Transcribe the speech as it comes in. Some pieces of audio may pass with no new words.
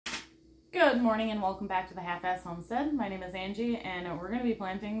Good morning and welcome back to the Half-Ass Homestead. My name is Angie and we're going to be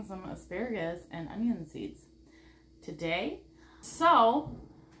planting some asparagus and onion seeds today. So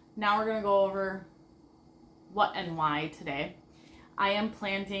now we're going to go over what and why today. I am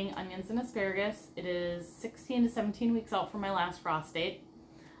planting onions and asparagus. It is 16 to 17 weeks out from my last frost date.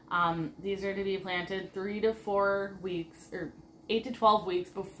 These are to be planted 3 to 4 weeks or 8 to 12 weeks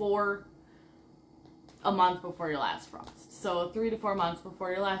before a month before your last frost. So 3 to 4 months before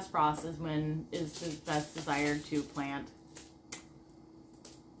your last frost is when is the best desired to plant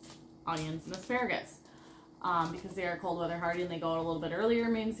onions and asparagus. Because they are cold weather hardy and they go out a little bit earlier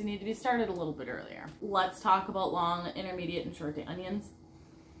means you need to be started a little bit earlier. Let's talk about long, intermediate, and short day onions.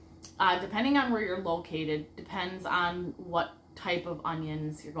 Depending on where you're located, depends on what type of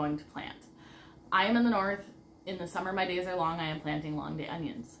onions you're going to plant. I am in the north. In the summer, my days are long. I am planting long day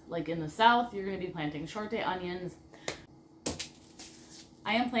onions. Like in the south, you're going to be planting short day onions.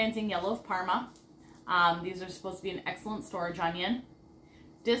 I am planting yellow of Parma. These are supposed to be an excellent storage onion.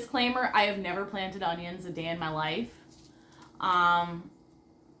 Disclaimer, I have never planted onions a day in my life. My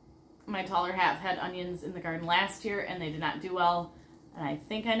taller half had onions in the garden last year and they did not do well. And I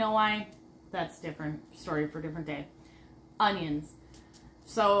think I know why. That's a different story for a different day. Onions.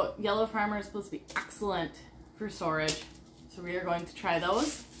 So yellow of Parma is supposed to be excellent for storage, so we are going to try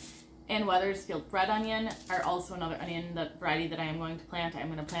those. And Weathersfield red onion are also another onion variety that I am going to plant. I'm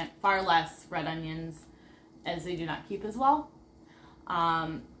going to plant far less red onions as they do not keep as well.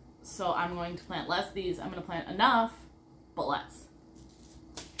 So I'm going to plant less of these. I'm going to plant enough, but less.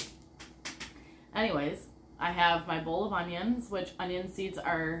 Anyways, I have my bowl of onions, which onion seeds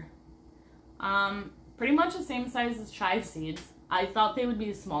are pretty much the same size as chive seeds. I thought they would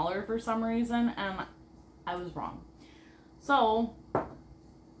be smaller for some reason, and I was wrong. So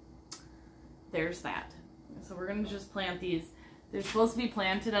there's that. So we're going to just plant these. They're supposed to be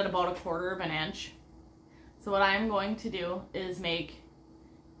planted at about 1/4 of an inch. So what I'm going to do is make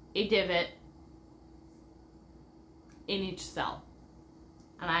a divot in each cell.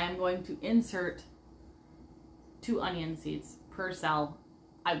 And I am going to insert 2 onion seeds per cell.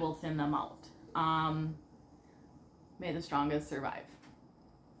 I will thin them out. May the strongest survive.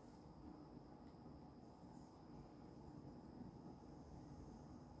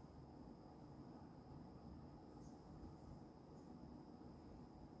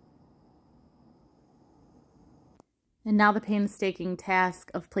 And now the painstaking task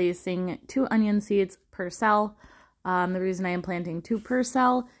of placing 2 onion seeds per cell. The reason I am planting 2 per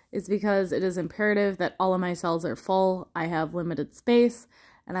cell is because it is imperative that all of my cells are full. I have limited space,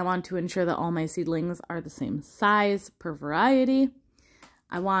 and I want to ensure that all my seedlings are the same size per variety.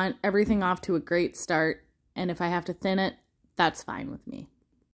 I want everything off to a great start, and if I have to thin it, that's fine with me.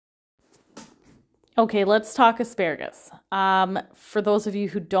 Okay, let's talk asparagus. For those of you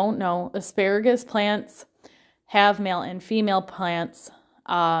who don't know, asparagus plants have male and female plants.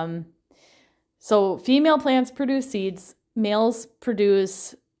 So female plants produce seeds. Males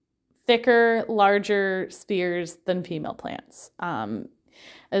produce thicker, larger spears than female plants.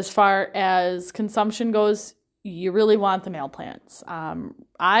 As far as consumption goes, you really want the male plants.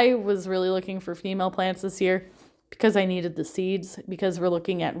 I was really looking for female plants this year because I needed the seeds, because we're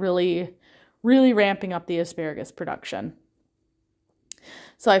looking at really ramping up the asparagus production.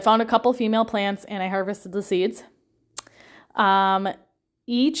 So I found a couple female plants and I harvested the seeds. So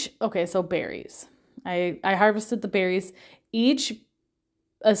berries. I harvested the berries. Each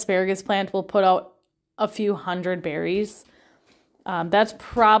asparagus plant will put out a few hundred berries. That's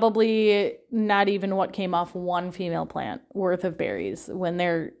probably not even what came off one female plant worth of berries when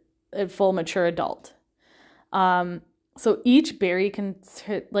they're a full mature adult. So each berry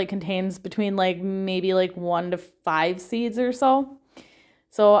contains between maybe 1 to 5 seeds or so.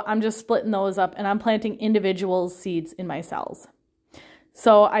 So I'm just splitting those up and I'm planting individual seeds in my cells.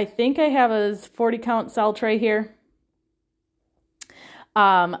 So I think I have a 40 count cell tray here.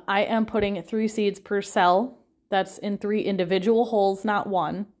 I am putting 3 seeds per cell. That's in 3 individual holes, not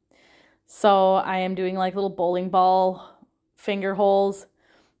one. So I am doing little bowling ball finger holes,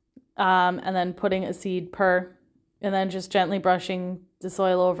 and then putting a seed per, and then just gently brushing the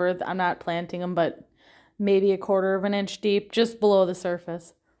soil over. I'm not planting them, but maybe 1/4 of an inch deep, just below the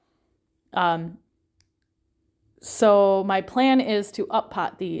surface. So my plan is to up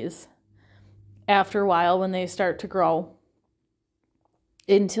pot these after a while when they start to grow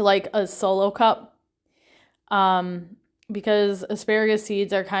into a solo cup. Because asparagus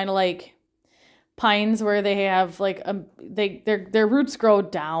seeds are kind of like pines where they have their roots grow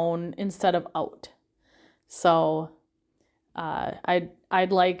down instead of out. So I'd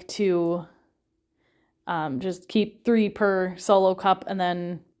like to just keep 3 per solo cup and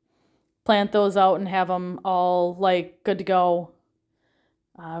then plant those out and have them all like good to go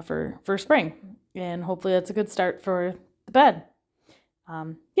for spring. And hopefully that's a good start for the bed.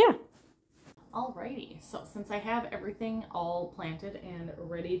 Yeah. Alrighty, so since I have everything all planted and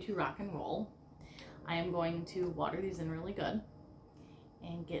ready to rock and roll, I am going to water these in really good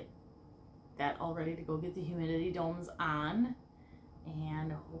and get that all ready to go get the humidity domes on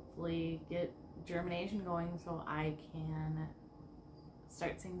and hopefully get germination going so I can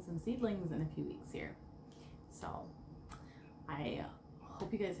start seeing some seedlings in a few weeks here. So I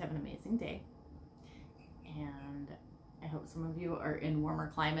hope you guys have an amazing day, and I hope some of you are in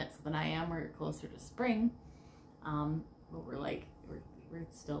warmer climates than I am. We're closer to spring, but we're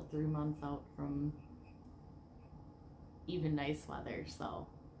still 3 months out from even nice weather. So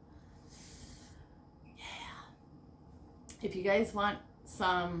yeah, if you guys want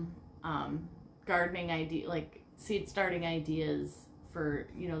some gardening idea, like seed starting ideas for,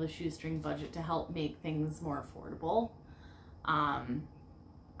 you know, the shoestring budget to help make things more affordable,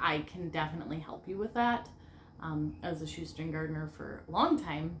 I can definitely help you with that. As a shoestring gardener for a long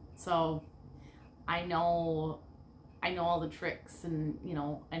time, so I know all the tricks, and you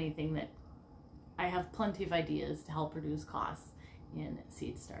know, anything that I have plenty of ideas to help reduce costs in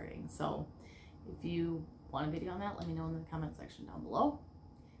seed starting. So if you want a video on that, let me know in the comment section down below.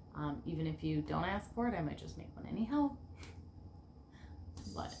 Even if you don't ask for it, I might just make one anyhow.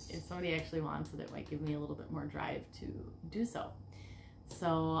 But if somebody actually wants it, it might give me a little bit more drive to do so.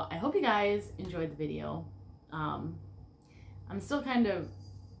 So I hope you guys enjoyed the video. I'm still kind of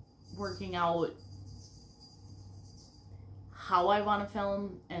working out how I want to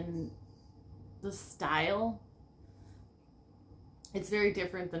film and the style. It's very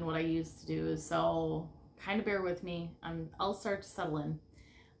different than what I used to do, so kind of bear with me. I'll start to settle in.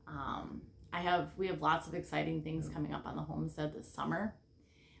 We have lots of exciting things coming up on the homestead this summer.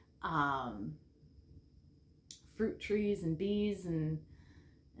 Fruit trees and bees and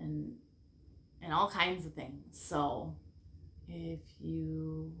all kinds of things. So if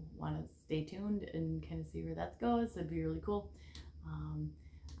you want to stay tuned and kind of see where that goes, that'd be really cool.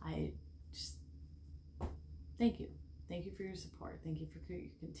 I just thank you for your support. Thank you for your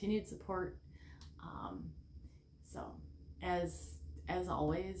continued support. So as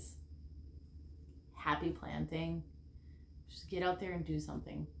always, happy planting. Just get out there and do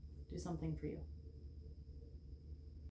something for you.